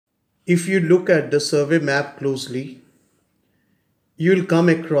If you look at the survey map closely, you will come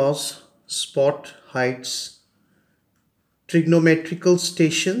across spot heights, trigonometrical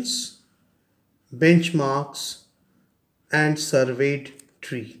stations, benchmarks, and surveyed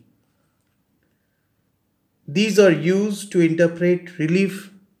tree. These are used to interpret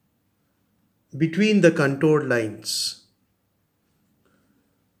relief between the contoured lines.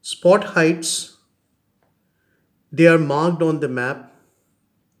 Spot heights, they are marked on the map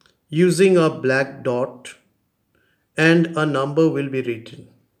using a black dot and a number will be written.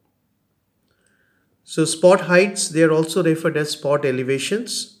 So spot heights, they are also referred as spot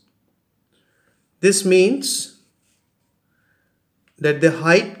elevations. This means that the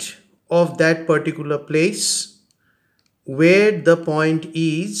height of that particular place where the point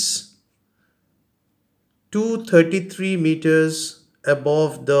is 233 meters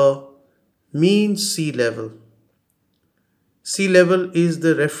above the mean sea level. Sea level is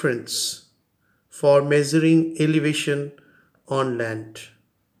the reference for measuring elevation on land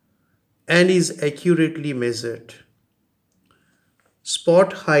and is accurately measured.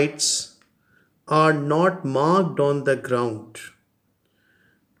 Spot heights are not marked on the ground.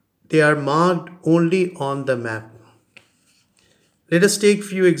 They are marked only on the map. Let us take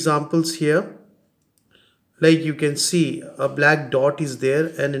few examples here. Like you can see, a black dot is there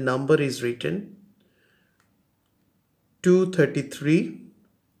and a number is written 233.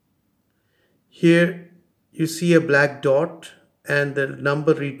 Here you see a black dot and the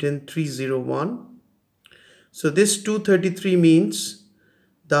number written 301. So this 233 means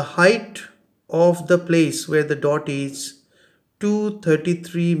the height of the place where the dot is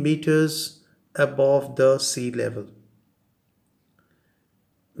 233 meters above the sea level.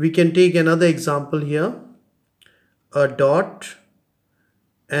 We can take another example here. A dot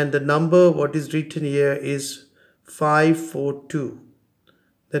and the number what is written here is 542.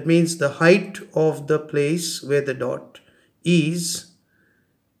 That means the height of the place where the dot is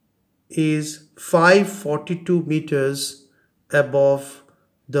 542 meters above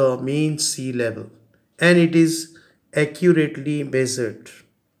the mean sea level and it is accurately measured.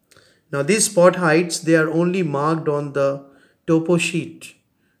 Now these spot heights, they are only marked on the topo sheet,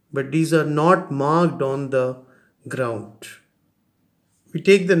 but these are not marked on the ground. We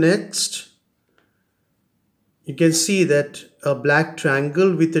take the next. You can see that a black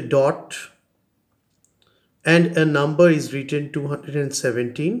triangle with a dot and a number is written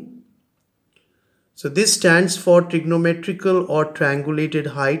 217. So this stands for trigonometrical or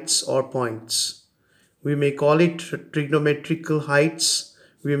triangulated heights or points. We may call it trigonometrical heights,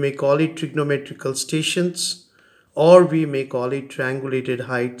 we may call it trigonometrical stations, or we may call it triangulated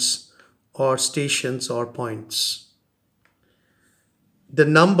heights or stations or points. The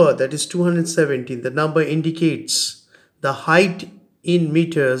number, that is 217, the number indicates the height in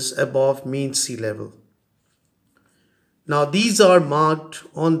meters above mean sea level. Now these are marked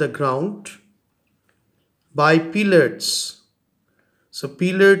on the ground by pillars. So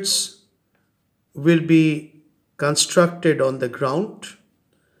pillars will be constructed on the ground,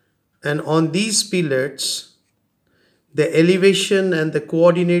 and on these pillars the elevation and the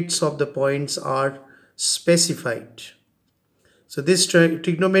coordinates of the points are specified. So these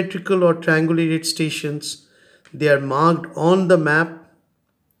trigonometrical or triangulated stations, they are marked on the map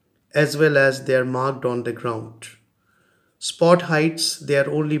as well as they are marked on the ground. Spot heights, they are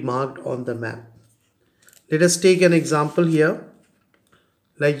only marked on the map. Let us take an example here.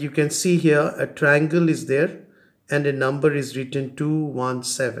 Like you can see here, a triangle is there and a number is written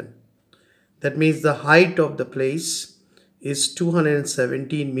 217. That means the height of the place is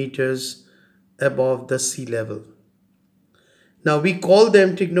 217 meters above the sea level. Now we call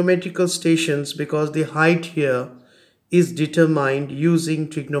them trigonometrical stations because the height here is determined using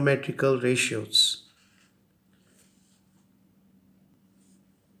trigonometrical ratios.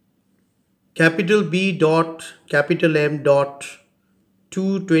 Capital B dot, capital M dot,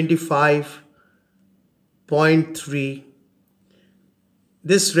 225.3.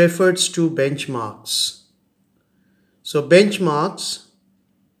 This refers to benchmarks. So benchmarks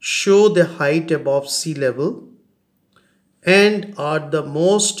show the height above sea level and are the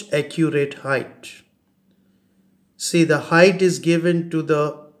most accurate height. See, the height is given to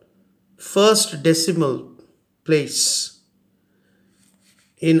the first decimal place.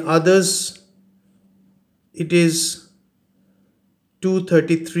 In others, it is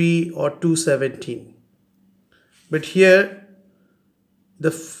 233 or 217. But here,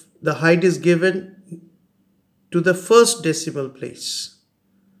 the height is given to the first decimal place.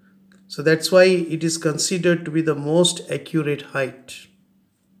 So that's why it is considered to be the most accurate height.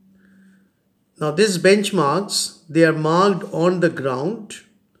 Now these benchmarks, they are marked on the ground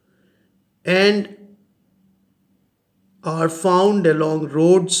and are found along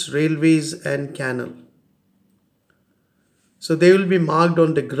roads, railways and canal. So they will be marked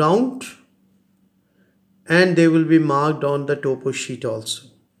on the ground and they will be marked on the topo sheet also.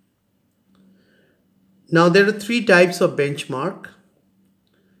 Now there are three types of benchmark.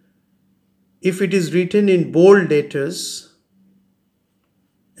 If it is written in bold letters,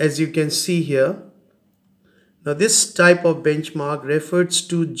 as you can see here, now this type of benchmark refers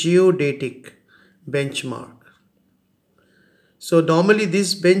to geodetic benchmark. So normally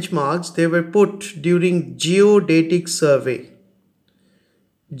these benchmarks, they were put during geodetic survey.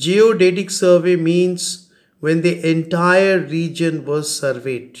 Geodetic survey means when the entire region was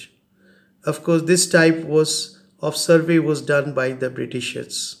surveyed. Of course, this type of survey was done by the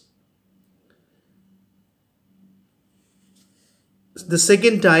Britishers. The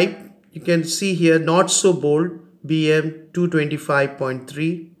second type, you can see here, not so bold, BM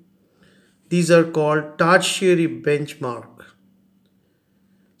 225.3. These are called tertiary benchmark.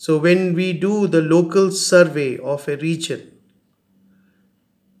 So when we do the local survey of a region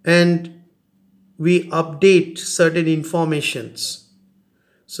and we update certain informations,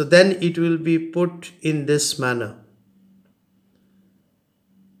 so then it will be put in this manner.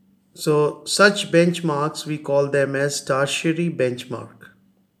 So such benchmarks, we call them as tertiary benchmark.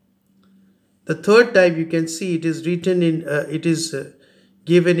 The third type, you can see it is written in,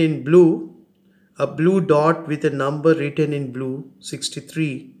 given in blue, a blue dot with a number written in blue,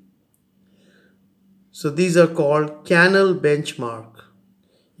 63. So these are called canal benchmark.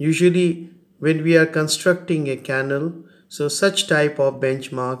 Usually when we are constructing a canal, so such type of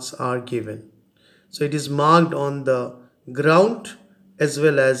benchmarks are given. So it is marked on the ground as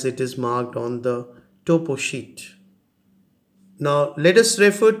well as it is marked on the topo sheet. Now let us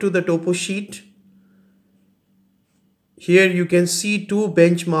refer to the topo sheet. Here you can see two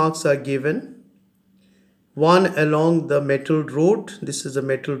benchmarks are given. One along the metal road. This is a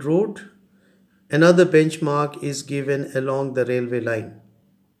metal road. Another benchmark is given along the railway line.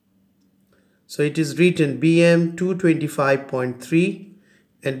 So it is written BM 225.3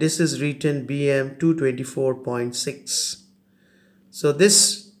 and this is written BM 224.6. So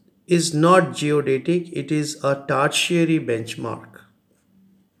this is not geodetic, it is a tertiary benchmark.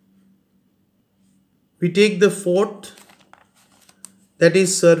 We take the fourth, that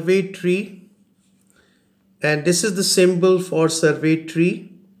is survey tree, and this is the symbol for survey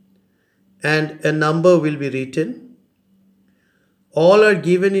tree and a number will be written. All are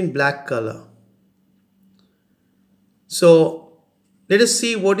given in black color. So let us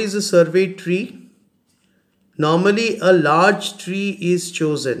see what is a survey tree. Normally a large tree is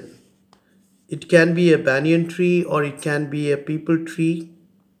chosen. It can be a banyan tree or it can be a peepal tree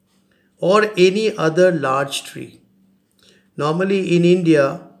or any other large tree. Normally in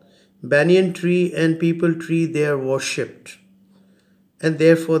India, banyan tree and peepal tree, they are worshipped and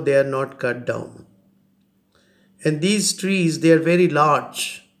therefore they are not cut down. And these trees, they are very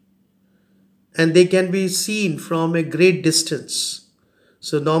large and they can be seen from a great distance.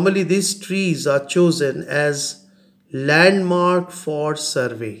 So normally these trees are chosen as landmark for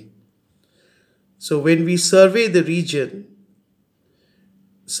survey. So when we survey the region,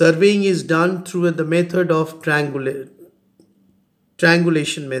 surveying is done through the method of triangulation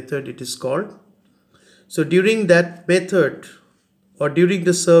method, it is called. So during that method or during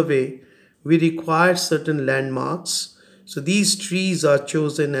the survey, we require certain landmarks. So these trees are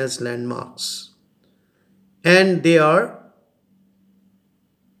chosen as landmarks and they are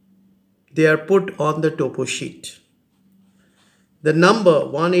put on the topo sheet. The number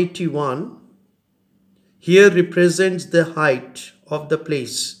 181 here represents the height of the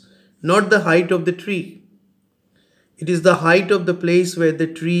place, not the height of the tree. It is the height of the place where the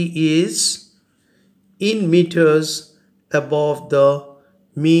tree is in meters above the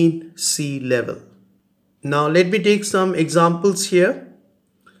mean sea level. Now let me take some examples here.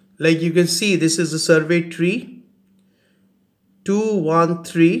 Like you can see, this is a survey tree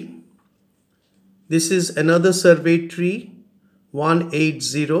 213. This is another survey tree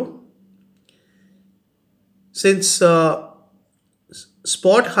 180. Since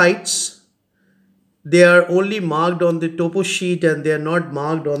spot heights, they are only marked on the topo sheet and they are not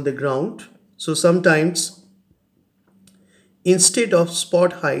marked on the ground. So sometimes instead of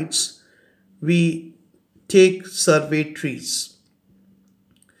spot heights, we take survey trees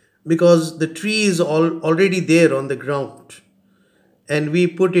because the tree is already there on the ground and we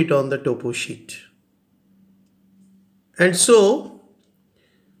put it on the topo sheet. And so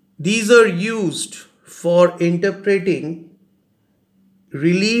these are used for interpreting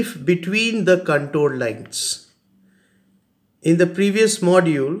relief between the contour lines. In the previous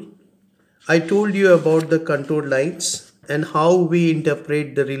module, I told you about the contour lines and how we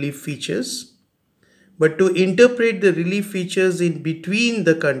interpret the relief features. But to interpret the relief features in between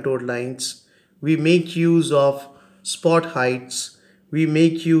the contour lines, we make use of spot heights, we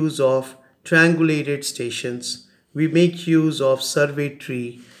make use of triangulated stations, we make use of survey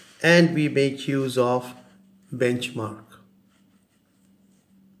tree, and we make use of benchmark.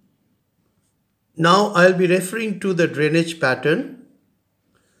 Now I'll be referring to the drainage pattern.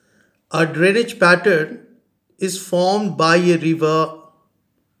 A drainage pattern is formed by a river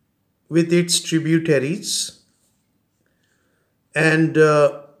with its tributaries, and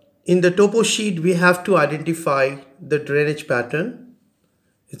in the topo sheet we have to identify the drainage pattern.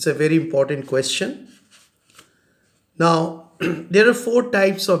 It's a very important question. Now there are four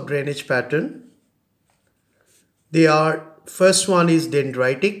types of drainage pattern. First one is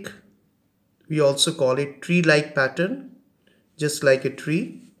dendritic. We also call it tree-like pattern, just like a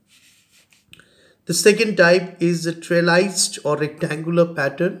tree. The second type is a trellised or rectangular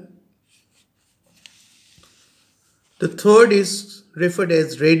pattern. The third is referred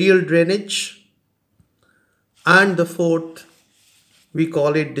as radial drainage, and the fourth we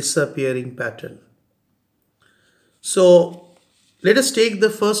call it disappearing pattern. So let us take the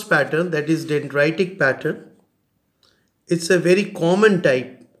first pattern, that is dendritic pattern. It's a very common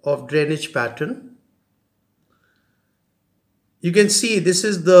type of drainage pattern. You can see this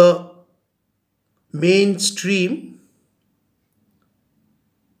is the main stream,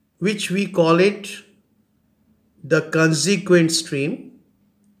 which we call it the consequent stream,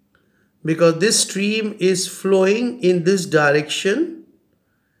 because this stream is flowing in this direction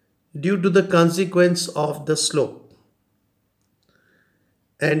due to the consequence of the slope.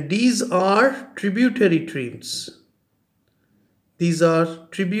 And these are tributary streams. These are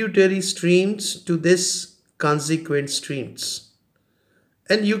tributary streams to this consequent streams.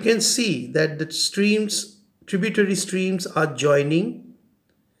 And you can see that the tributary streams are joining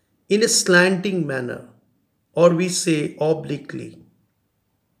in a slanting manner, or we say obliquely.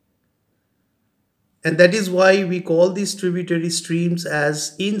 And that is why we call these tributary streams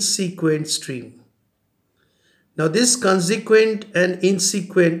as insequent stream. Now this consequent and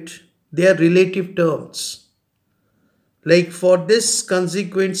insequent, they are relative terms. Like for this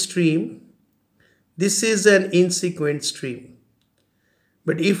consequent stream, this is an insequent stream.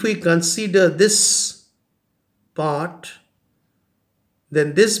 But if we consider this part,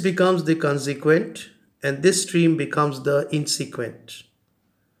 then this becomes the consequent and this stream becomes the insequent.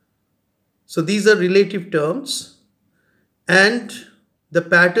 So these are relative terms, and the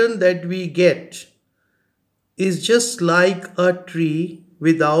pattern that we get is just like a tree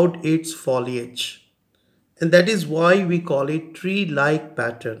without its foliage. And that is why we call it tree-like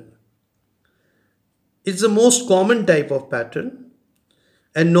pattern. It's the most common type of pattern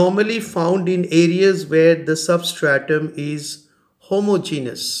and normally found in areas where the substratum is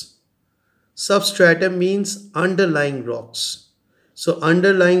homogeneous. Substratum means underlying rocks. So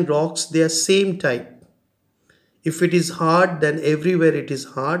underlying rocks, they are same type. If it is hard, then everywhere it is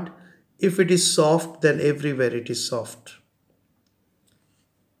hard. If it is soft, then everywhere it is soft.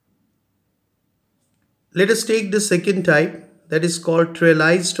 Let us take the second type, that is called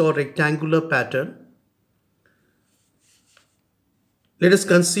trellised or rectangular pattern. Let us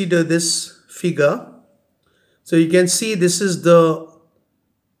consider this figure. So you can see this is the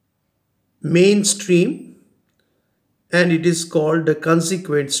main stream and it is called the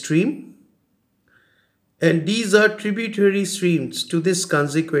consequent stream. And these are tributary streams to this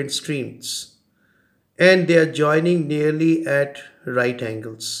consequent streams, and they are joining nearly at right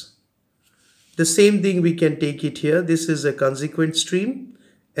angles. The same thing we can take it here. This is a consequent stream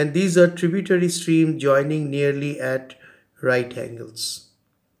and these are tributary streams joining nearly at right angles.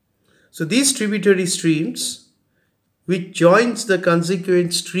 So these tributary streams which joins the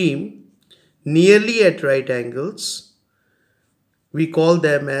consequent stream nearly at right angles, we call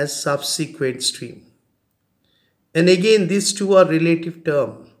them as subsequent stream. And again, these two are relative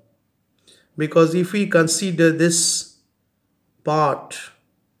term, because if we consider this part,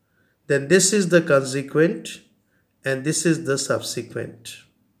 then this is the consequent and this is the subsequent.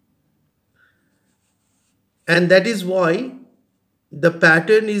 And that is why the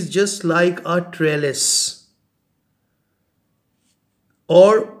pattern is just like a trellis,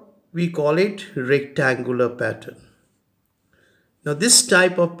 or we call it rectangular pattern. Now this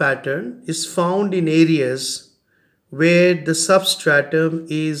type of pattern is found in areas where the substratum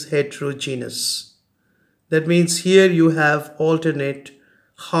is heterogeneous. That means here you have alternate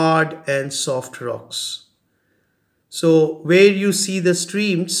hard and soft rocks. So where you see the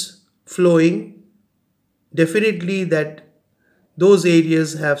streams flowing, definitely that those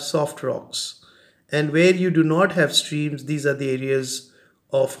areas have soft rocks. And where you do not have streams, these are the areas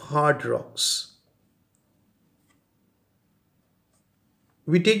of hard rocks.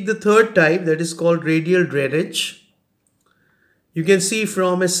 We take the third type, that is called radial drainage. You can see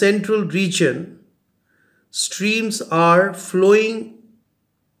from a central region, streams are flowing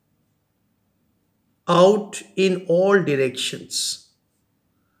out in all directions.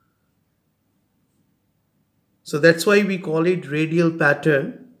 So that's why we call it radial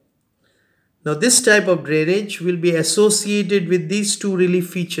pattern. Now this type of drainage will be associated with these two relief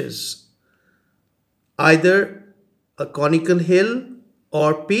features, either a conical hill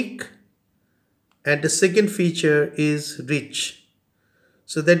or peak, and the second feature is ridge.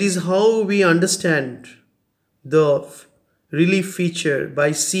 So that is how we understand the relief feature,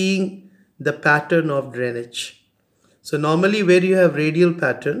 by seeing the pattern of drainage. So normally where you have radial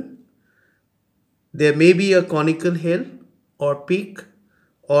pattern, there may be a conical hill or peak,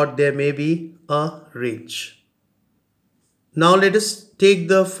 or there may be a ridge. Now let us take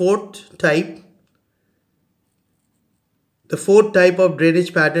the fourth type. The fourth type of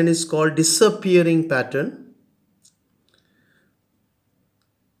drainage pattern is called disappearing pattern.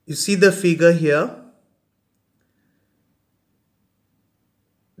 You see the figure here.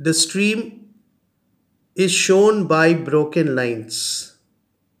 The stream is shown by broken lines.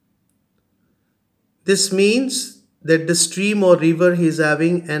 This means that the stream or river is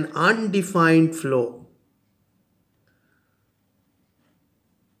having an undefined flow.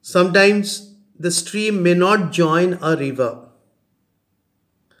 Sometimes the stream may not join a river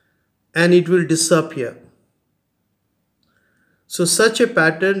and it will disappear. So such a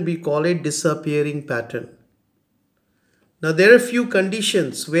pattern, we call it disappearing pattern. Now there are a few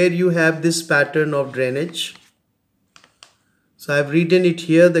conditions where you have this pattern of drainage. So I have written it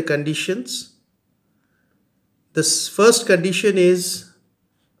here, the conditions. The first condition is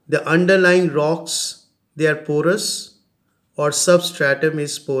the underlying rocks, they are porous or substratum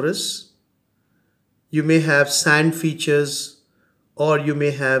is porous. You may have sand features or you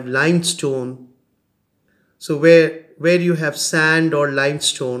may have limestone. So where you have sand or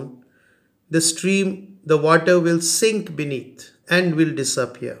limestone, the stream, the water will sink beneath and will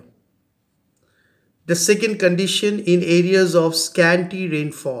disappear. The second condition, in areas of scanty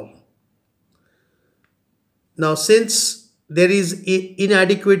rainfall. Now since there is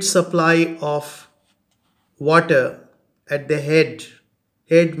inadequate supply of water at the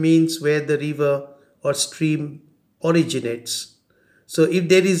head means where the river or stream originates. So if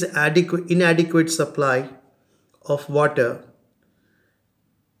there is inadequate supply of water,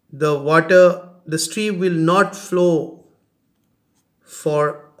 the stream will not flow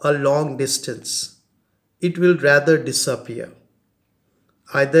for a long distance. It will rather disappear.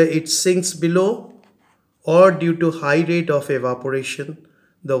 Either it sinks below, or due to high rate of evaporation,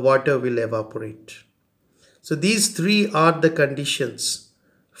 the water will evaporate. So these three are the conditions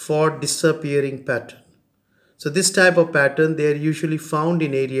for disappearing pattern. So this type of pattern, they are usually found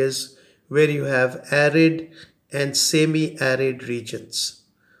in areas where you have arid and semi-arid regions,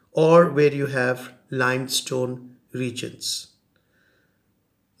 or where you have limestone regions.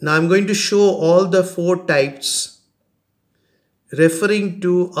 Now I'm going to show all the four types referring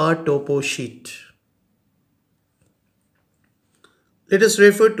to a topo sheet. Let us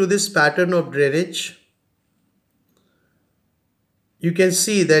refer to this pattern of drainage. You can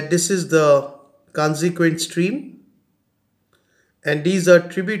see that this is the consequent stream and these are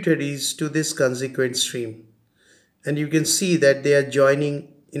tributaries to this consequent stream. And you can see that they are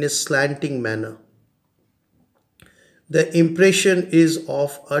joining in a slanting manner. The impression is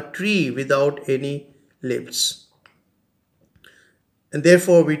of a tree without any limbs. And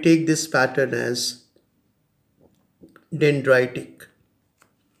therefore we take this pattern as dendritic.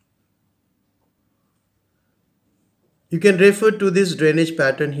 You can refer to this drainage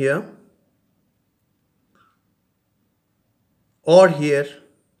pattern here or here.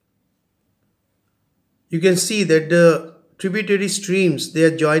 You can see that the tributary streams, they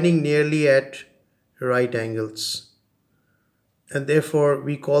are joining nearly at right angles. And therefore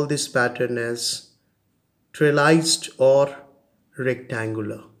we call this pattern as trellised or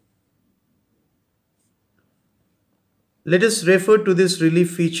rectangular. Let us refer to this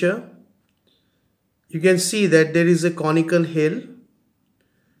relief feature. You can see that there is a conical hill.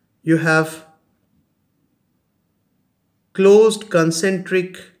 You have closed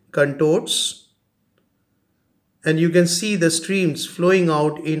concentric contours and you can see the streams flowing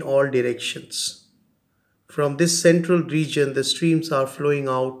out in all directions. From this central region, the streams are flowing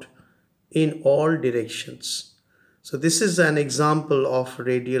out in all directions. So this is an example of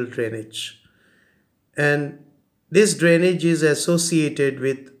radial drainage. And this drainage is associated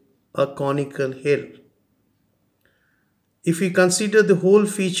with a conical hill. If we consider the whole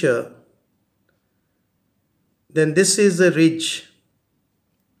feature, then this is a ridge.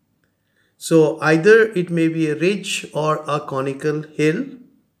 So either it may be a ridge or a conical hill.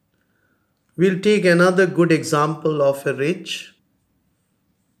 We'll take another good example of a ridge.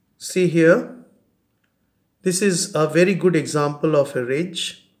 See here, this is a very good example of a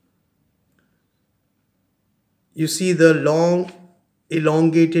ridge. You see the long,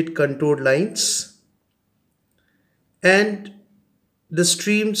 elongated contoured lines, and the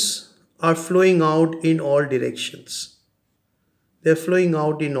streams are flowing out in all directions. They're flowing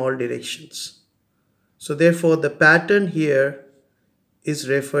out in all directions. So therefore the pattern here is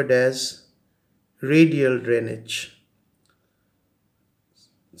referred as radial drainage.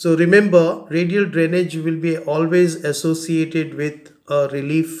 So remember, radial drainage will be always associated with a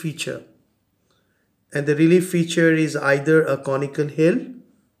relief feature. And the relief feature is either a conical hill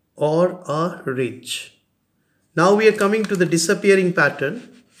or a ridge. Now we are coming to the disappearing pattern.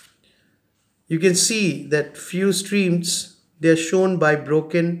 You can see that few streams, they are shown by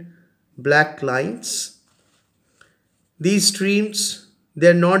broken black lines. These streams, they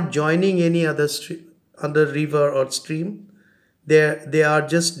are not joining any other river or stream. They are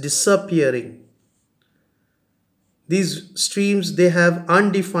just disappearing. These streams, they have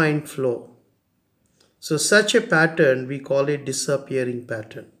undefined flow. So such a pattern, we call it disappearing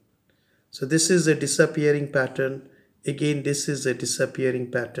pattern. So this is a disappearing pattern. Again, this is a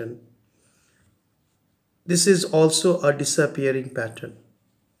disappearing pattern. This is also a disappearing pattern.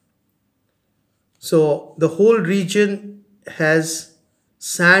 So the whole region has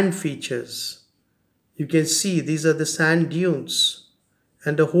sand features. You can see these are the sand dunes,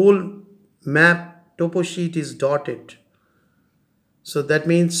 and the whole map topo sheet is dotted. So that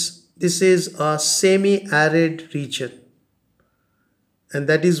means this is a semi-arid region, and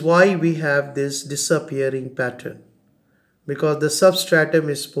that is why we have this disappearing pattern, because the substratum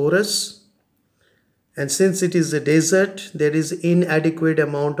is porous, and since it is a desert, there is inadequate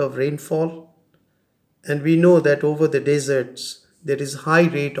amount of rainfall, and we know that over the deserts there is high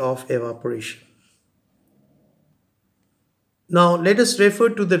rate of evaporation. Now let us refer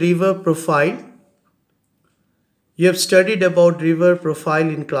to the river profile. You have studied about river profile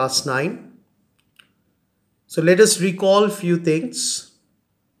in class 9. So let us recall few things.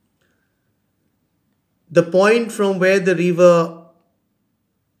 The point from where the river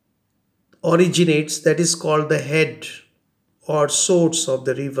originates, that is called the head or source of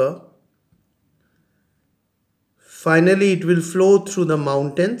the river. Finally, it will flow through the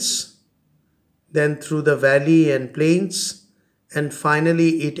mountains, then through the valley and plains, and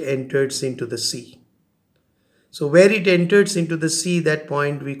finally it enters into the sea. So where it enters into the sea, that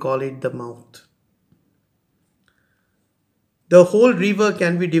point we call it the mouth. The whole river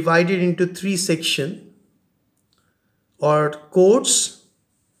can be divided into 3 sections or courses.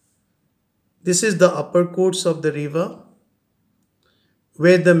 This is the upper course of the river,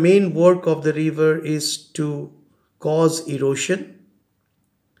 where the main work of the river is to cause erosion.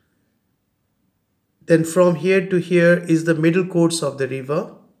 Then from here to here is the middle course of the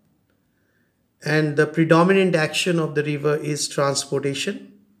river, and the predominant action of the river is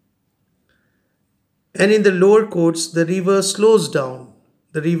transportation. And in the lower course, the river slows down.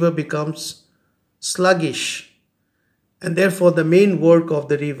 The river becomes sluggish, and therefore the main work of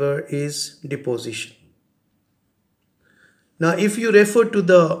the river is deposition. Now if you refer to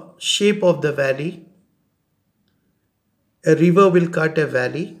the shape of the valley, a river will cut a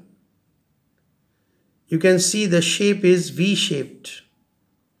valley. You can see the shape is V-shaped.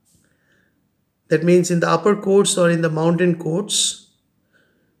 That means in the upper course or in the mountain course,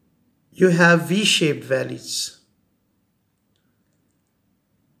 you have V-shaped valleys.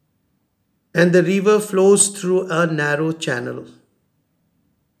 And the river flows through a narrow channel.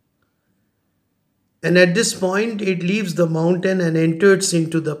 And at this point, it leaves the mountain and enters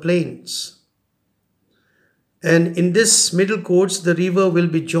into the plains. And in this middle course, the river will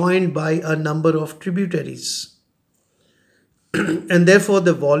be joined by a number of tributaries. And therefore,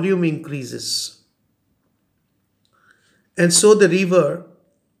 the volume increases. And so the river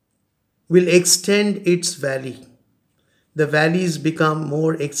will extend its valley. The valleys become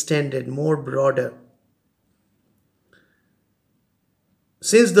more extended, more broader.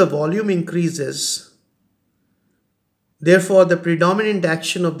 Since the volume increases, therefore the predominant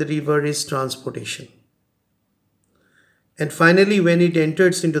action of the river is transportation. And finally, when it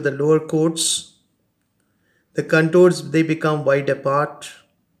enters into the lower course, the contours, they become wide apart.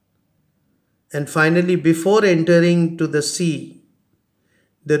 And finally, before entering to the sea,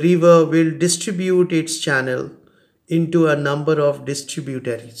 the river will distribute its channel into a number of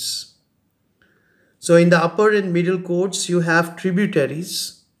distributaries. So in the upper and middle courts you have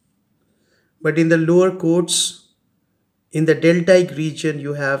tributaries, but in the lower courts, in the deltaic region,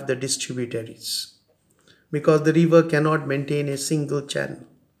 you have the distributaries, because the river cannot maintain a single channel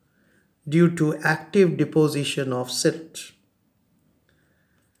due to active deposition of silt.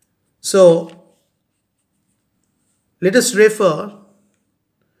 So let us refer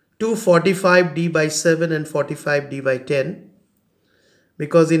to 45D by 7 and 45D by 10,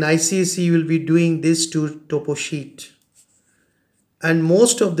 because in ICSE you will be doing this to topo sheet, and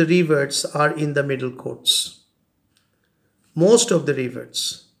most of the rivers are in the middle courts. Most of the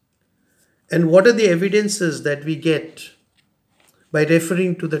rivers. And what are the evidences that we get by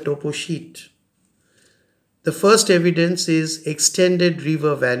referring to the topo sheet? The first evidence is extended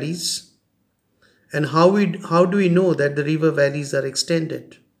river valleys. And how do we know that the river valleys are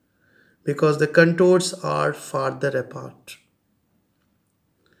extended? Because the contours are farther apart.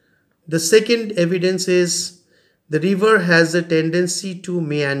 The second evidence is the river has a tendency to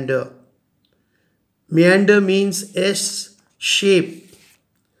meander. Meander means S shape.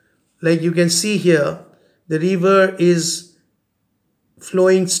 Like you can see here, the river is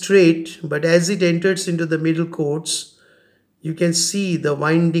flowing straight, but as it enters into the middle courts, you can see the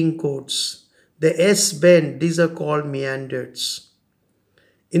winding courts. The S bend, these are called meanders.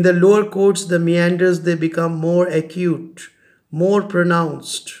 In the lower courts, the meanders, they become more acute, more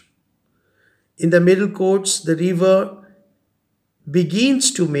pronounced. In the middle courts, the river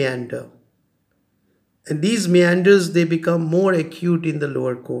begins to meander. And these meanders, they become more acute in the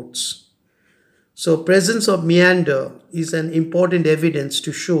lower courts. So presence of meander is an important evidence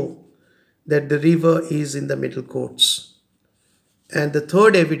to show that the river is in the middle courts. And the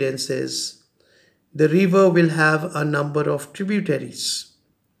third evidence is the river will have a number of tributaries,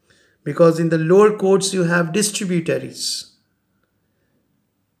 because in the lower courts you have distributaries.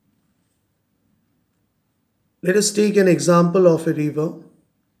 Let us take an example of a river.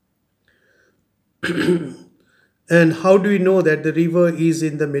 And how do we know that the river is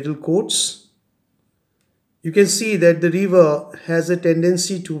in the middle courts? You can see that the river has a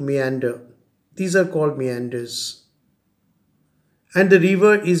tendency to meander. These are called meanders. And the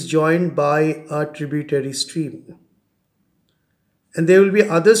river is joined by a tributary stream. And there will be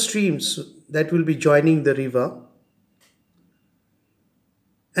other streams that will be joining the river.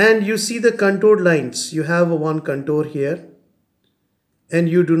 And you see the contoured lines. You have one contour here, and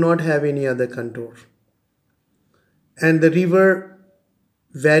you do not have any other contour. And the river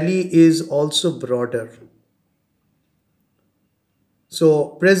valley is also broader. So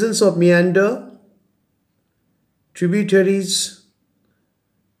presence of meander, tributaries,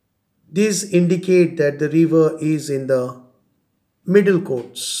 these indicate that the river is in the middle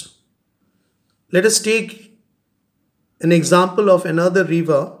courts. Let us take an example of another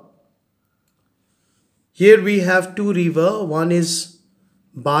river. Here we have two rivers. One is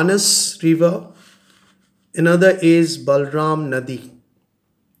Banas river, another is Balram Nadi.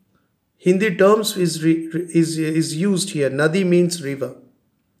 Hindi terms is used here. Nadi means river.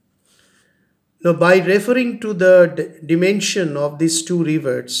 Now by referring to the dimension of these two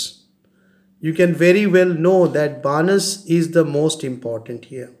rivers, you can very well know that Banas is the most important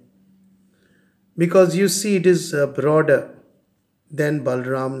here, because you see it is broader than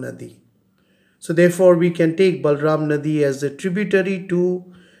Balram Nadi. So therefore we can take Balram Nadi as a tributary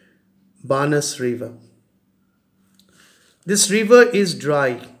to Banas river. This river is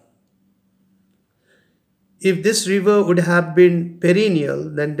dry. If this river would have been perennial,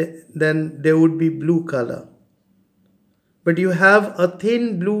 then there would be blue color. But you have a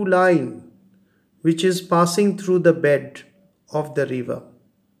thin blue line which is passing through the bed of the river.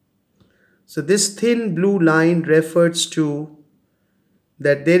 So this thin blue line refers to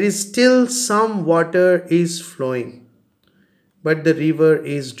that there is still some water is flowing, but the river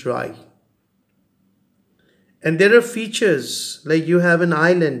is dry. And there are features like you have an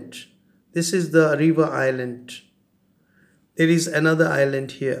island. This is the river island. There is another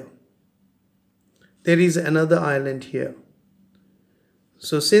island here. There is another island here.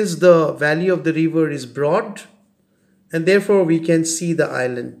 So since the valley of the river is broad, and therefore we can see the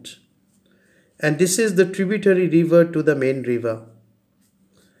island. And this is the tributary river to the main river.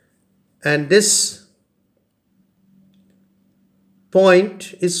 And this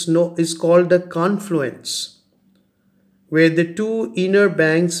point is called the confluence. Where the two inner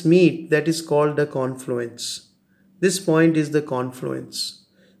banks meet, that is called the confluence. This point is the confluence,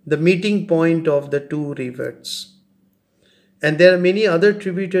 the meeting point of the two rivers. And there are many other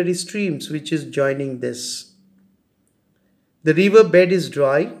tributary streams which is joining this. The river bed is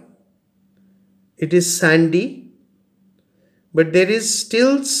dry, it is sandy, but there is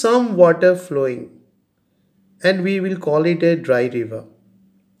still some water flowing, and we will call it a dry river.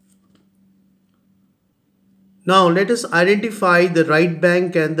 Now let us identify the right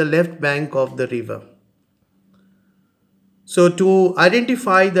bank and the left bank of the river. So to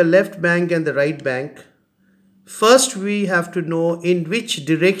identify the left bank and the right bank, first we have to know in which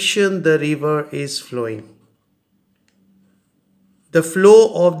direction the river is flowing. The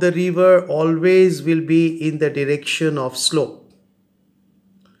flow of the river always will be in the direction of slope.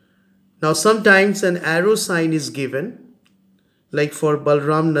 Now sometimes an arrow sign is given, like for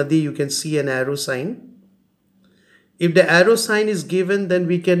Balram Nadi you can see an arrow sign. If the arrow sign is given, then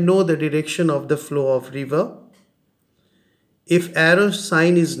we can know the direction of the flow of river. If arrow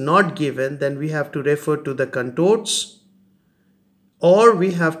sign is not given, then we have to refer to the contours, or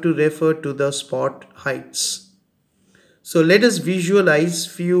we have to refer to the spot heights. So let us visualize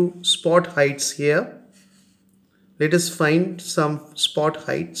few spot heights here. Let us find some spot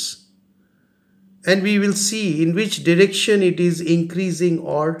heights, and we will see in which direction it is increasing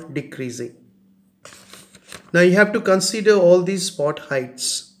or decreasing. Now you have to consider all these spot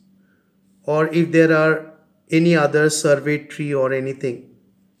heights, or if there are any other survey tree or anything.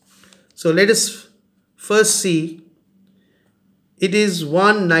 So let us first see, it is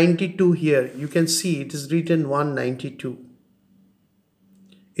 192 here. You can see it is written 192.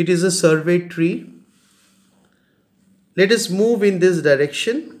 It is a survey tree. Let us move in this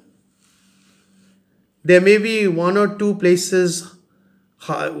direction. There may be one or two places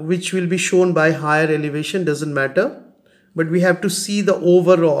which will be shown by higher elevation, doesn't matter, but we have to see the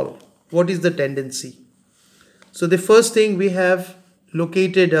overall, what is the tendency. So the first thing, we have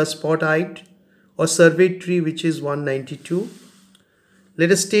located a spot height or survey tree which is 192.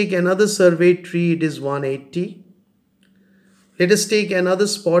 Let us take another survey tree, it is 180. Let us take another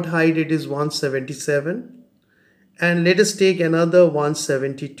spot height, it is 177. And let us take another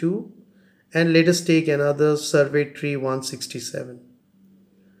 172. And let us take another survey tree 167.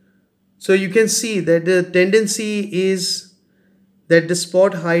 So you can see that the tendency is that the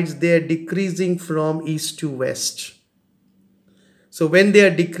spot heights, they are decreasing from east to west. So when they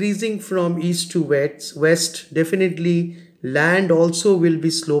are decreasing from east to west, definitely land also will be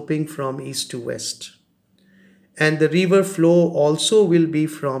sloping from east to west. And the river flow also will be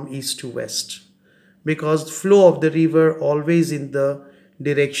from east to west, because the flow of the river always in the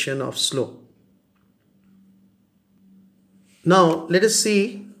direction of slope. Now let us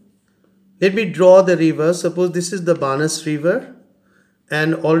see. Let me draw the river. Suppose this is the Banas River,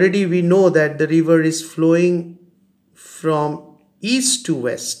 and already we know that the river is flowing from east to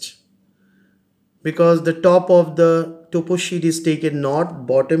west, because the top of the topo sheet is taken north,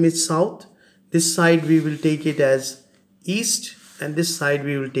 bottom is south. This side we will take it as east, and this side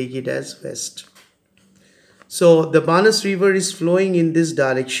we will take it as west. So the Banas River is flowing in this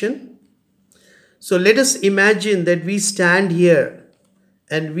direction. So let us imagine that we stand here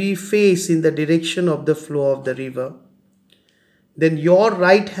and we face in the direction of the flow of the river. Then your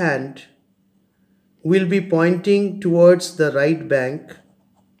right hand will be pointing towards the right bank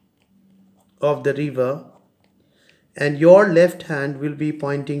of the river, and your left hand will be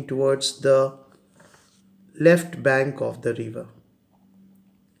pointing towards the left bank of the river.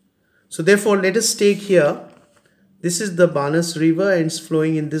 So therefore let us take here, this is the Banas River and it's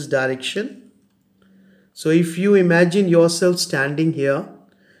flowing in this direction. So if you imagine yourself standing here,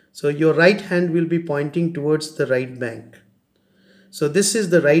 so your right hand will be pointing towards the right bank. So this is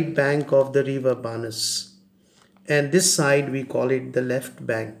the right bank of the river Banas, and this side we call it the left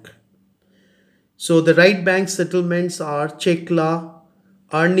bank. So the right bank settlements are Chekla,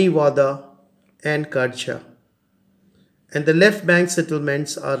 Arnivada and Karcha, and the left bank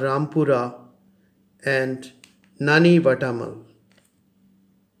settlements are Rampura and Nani Vatamal.